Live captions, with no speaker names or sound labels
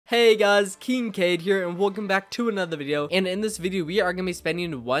Hey guys, Kingkade here and welcome back to another video. And in this video we are going to be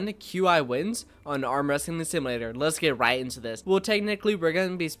spending 1 QI wins on Arm Wrestling Simulator. Let's get right into this. Well, technically we're going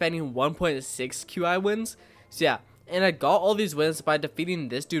to be spending 1.6 QI wins. So yeah, and I got all these wins by defeating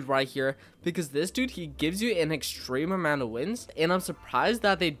this dude right here, because this dude, he gives you an extreme amount of wins, and I'm surprised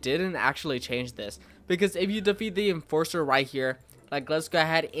that they didn't actually change this. Because if you defeat the enforcer right here, like, let's go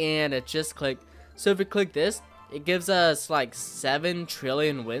ahead and just click. So if we click this, it gives us like 7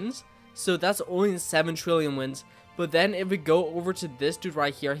 trillion wins. So that's only 7 trillion wins. But then if we go over to this dude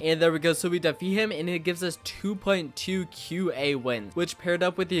right here, and there we go, so we defeat him and it gives us 2.2 QA wins, which paired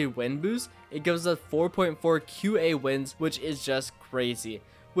up with the win boost, it gives us 4.4 QA wins, which is just crazy.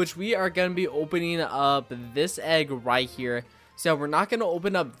 Which we are going to be opening up this egg right here. So we're not going to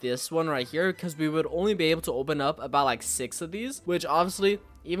open up this one right here, because we would only be able to open up about like 6 of these, which obviously,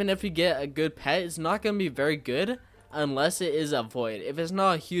 even if we get a good pet, it's not going to be very good unless it is a void. If it's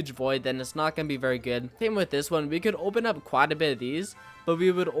not a huge void, then it's not going to be very good. Same with this one. We could open up quite a bit of these, but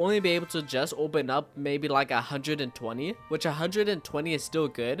we would only be able to just open up maybe like 120, which 120 is still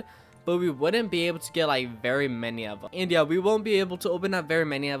good, but we wouldn't be able to get like very many of them. And yeah, we won't be able to open up very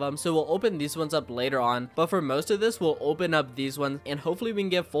many of them, so we'll open these ones up later on. But for most of this, we'll open up these ones, and hopefully we can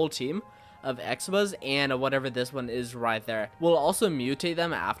get full team of Xbuzz and whatever this one is right there. We'll also mutate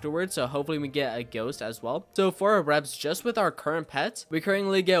them afterwards, so hopefully we get a ghost as well. So for our reps, just with our current pets, we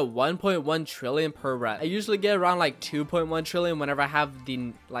currently get 1.1 trillion per rep. I usually get around like 2.1 trillion whenever I have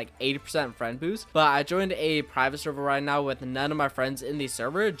the like 80% friend boost, but I joined a private server right now with none of my friends in the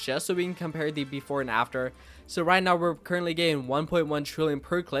server, just so we can compare the before and after. So right now we're currently getting 1.1 trillion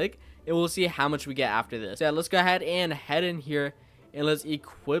per click, and we'll see how much we get after this. So yeah, let's go ahead and head in here and let's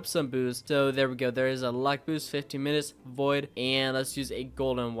equip some boosts. So there we go, there is a luck boost, 15 minutes, void, and let's use a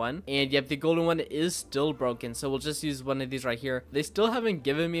golden one. And yep, the golden one is still broken, so we'll just use one of these right here. They still haven't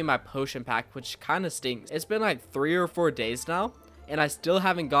given me my potion pack, which kind of stinks. It's been like 3 or 4 days now, and I still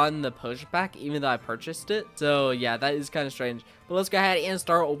haven't gotten the potion pack even though I purchased it. So yeah, that is kind of strange. But let's go ahead and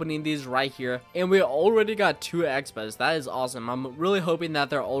start opening these right here. And we already got 2 Xbuzz. That is awesome. I'm really hoping that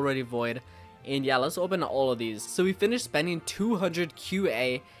they're already void. And yeah, let's open all of these. So we finished spending 200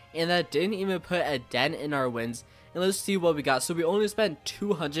 QA, and that didn't even put a dent in our wins. And let's see what we got. So we only spent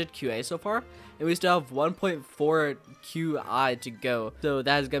 200 QA so far, and we still have 1.4 QI to go. So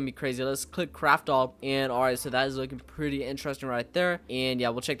that is gonna be crazy. Let's click craft all, and alright, so that is looking pretty interesting right there. And yeah,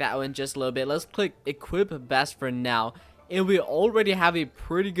 we'll check that out in just a little bit. Let's click equip best for now, and we already have a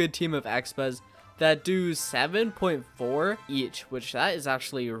pretty good team of Xbuzz that do 7.4 each, which that is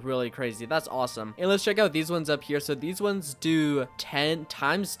actually really crazy. That's awesome. And let's check out these ones up here. So these ones do 10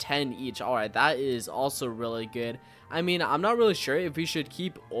 times 10 each. All right, that is also really good. I mean, I'm not really sure if we should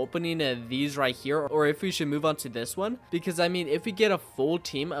keep opening these right here, or if we should move on to this one, because I mean, if we get a full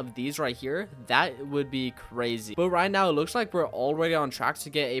team of these right here, that would be crazy. But right now it looks like we're already on track to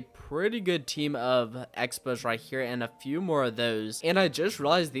get a pretty good team of Xbuzz right here, and a few more of those. And I just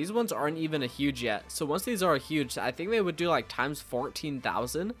realized these ones aren't even a huge yet, so once these are huge, I think they would do like times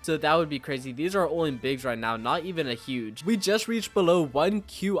 14,000, so that would be crazy. These are only bigs right now, not even a huge. We just reached below 1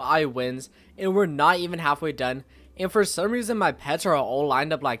 QI wins, and we're not even halfway done. And for some reason my pets are all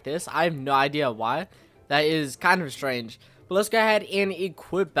lined up like this. I have no idea why. That is kind of strange. But let's go ahead and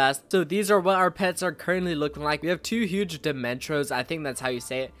equip best. So these are what our pets are currently looking like. We have 2 huge Dementros, I think that's how you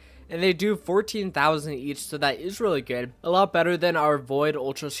say it, and they do 14,000 each, so that is really good. A lot better than our Void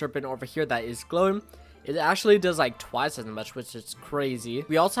Ultra Serpent over here that is glowing. It actually does like twice as much, which is crazy.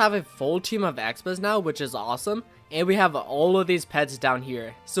 We also have a full team of Xbuzz now, which is awesome. And we have all of these pets down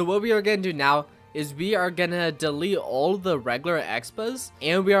here. So what we are going to do now is we are gonna delete all the regular Xbuzz,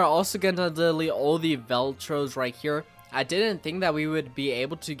 and we are also gonna delete all the Veltros right here. I didn't think that we would be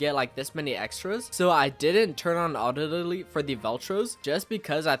able to get like this many extras, so I didn't turn on auto delete for the Veltros, just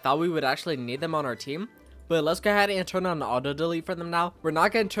because I thought we would actually need them on our team. But let's go ahead and turn on auto delete for them now. We're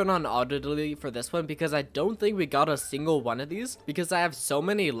not going to turn on auto delete for this one, because I don't think we got a single one of these, because I have so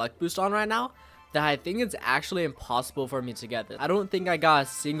many luck boosts on right now that I think it's actually impossible for me to get this. I don't think I got a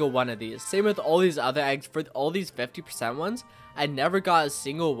single one of these. Same with all these other eggs. For all these 50% ones, I never got a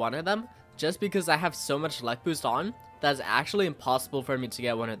single one of them, just because I have so much luck boost on. That's actually impossible for me to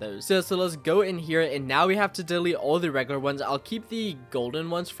get one of those. So let's go in here, and now we have to delete all the regular ones. I'll keep the golden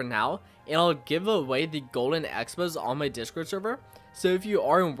ones for now, and I'll give away the golden Xbuzz on my Discord server. So if you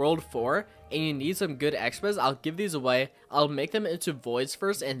are in World 4 and you need some good Xbuzz, I'll give these away. I'll make them into voids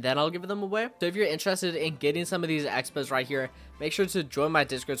first, and then I'll give them away. So if you're interested in getting some of these Xbuzz right here, make sure to join my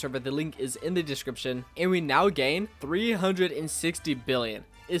Discord server. The link is in the description. And we now gain 360 billion.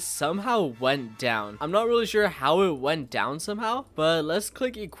 it somehow went down. I'm not really sure how it went down somehow, but let's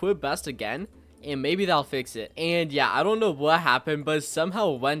click equip best again and maybe that'll fix it. And yeah, I don't know what happened, but it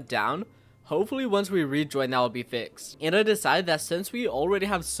somehow went down. Hopefully once we rejoin that will be fixed. And I decided that since we already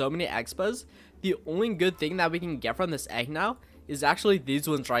have so many expas, the only good thing that we can get from this egg now is actually these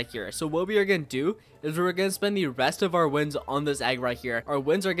ones right here. So what we are going to do is we're going to spend the rest of our wins on this egg right here. Our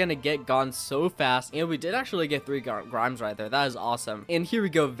wins are going to get gone so fast, and we did actually get 3 grimes right there. That is awesome. And here we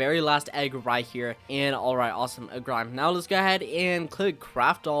go, very last egg right here. And alright, awesome, a grime. Now let's go ahead and click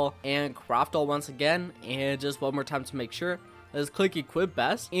craft all and craft all once again, and just one more time to make sure. Let's click equip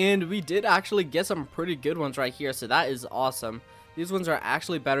best, and we did actually get some pretty good ones right here, so that is awesome. These ones are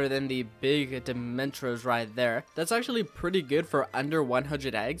actually better than the big Dementros right there. That's actually pretty good for under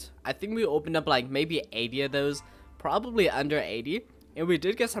 100 eggs. I think we opened up like maybe 80 of those, probably under 80. And we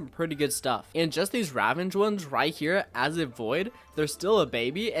did get some pretty good stuff. And just these Ravage ones right here as a void, they're still a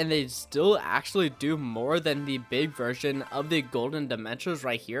baby and they still actually do more than the big version of the golden Dementros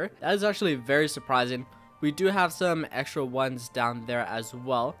right here. That is actually very surprising. We do have some extra ones down there as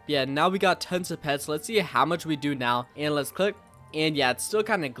well. Yeah, now we got tons of pets. Let's see how much we do now. And let's click. And yeah, it's still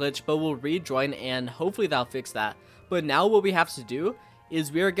kind of glitched, but we'll rejoin and hopefully that'll fix that. But now what we have to do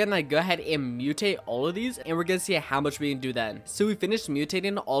is we are gonna go ahead and mutate all of these, and we're gonna see how much we can do then. So we finished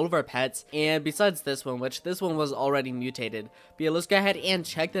mutating all of our pets, and besides this one, which this one was already mutated. But yeah, let's go ahead and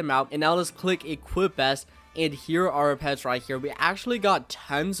check them out. And now let's click equip best, and here are our pets right here. We actually got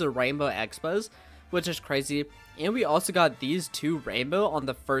tons of rainbow expas, which is crazy. And we also got these 2 rainbow on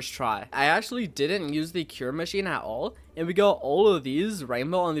the first try. I actually didn't use the cure machine at all, and we got all of these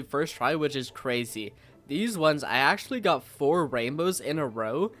rainbow on the first try, which is crazy. These ones, I actually got 4 rainbows in a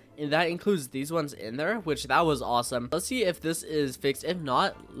row, and that includes these ones in there, which that was awesome. Let's see if this is fixed. If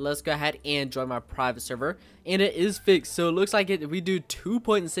not, let's go ahead and join my private server, and it is fixed. So it looks like we do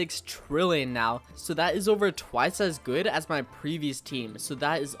 2.6 trillion now, so that is over twice as good as my previous team, so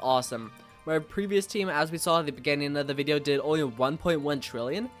that is awesome. My previous team, as we saw at the beginning of the video, did only 1.1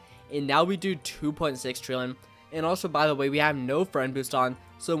 trillion, and now we do 2.6 trillion. And also, by the way, we have no friend boost on,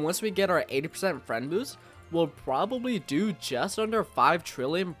 so once we get our 80% friend boost, we'll probably do just under 5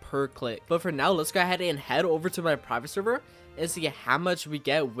 trillion per click. But for now, let's go ahead and head over to my private server and see how much we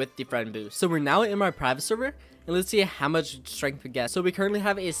get with the friend boost. So we're now in my private server, and let's see how much strength we get. So we currently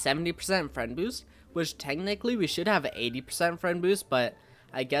have a 70% friend boost, which technically we should have an 80% friend boost, but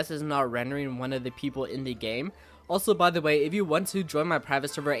I guess it's not rendering one of the people in the game. Also, by the way, if you want to join my private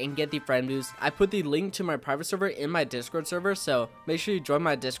server and get the friend boost, I put the link to my private server in my Discord server, so make sure you join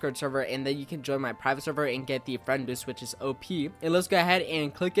my Discord server and then you can join my private server and get the friend boost, which is OP. And let's go ahead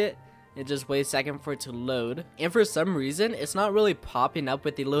and click it and just wait a second for it to load. And for some reason, it's not really popping up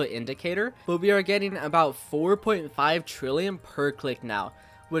with the little indicator, but we are getting about 4.5 trillion per click now,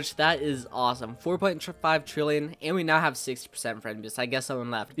 which that is awesome. 4.5 trillion, and we now have 60% friend boost. I guess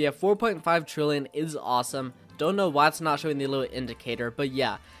someone left. But yeah, 4.5 trillion is awesome. Don't know why it's not showing the little indicator, but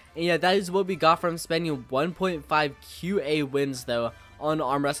yeah. And yeah, that is what we got from spending 1.5 QA wins though on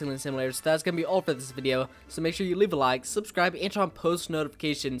Arm Wrestling Simulator. So that's gonna be all for this video. So make sure you leave a like, subscribe, and turn on post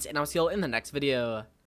notifications, and I'll see y'all in the next video.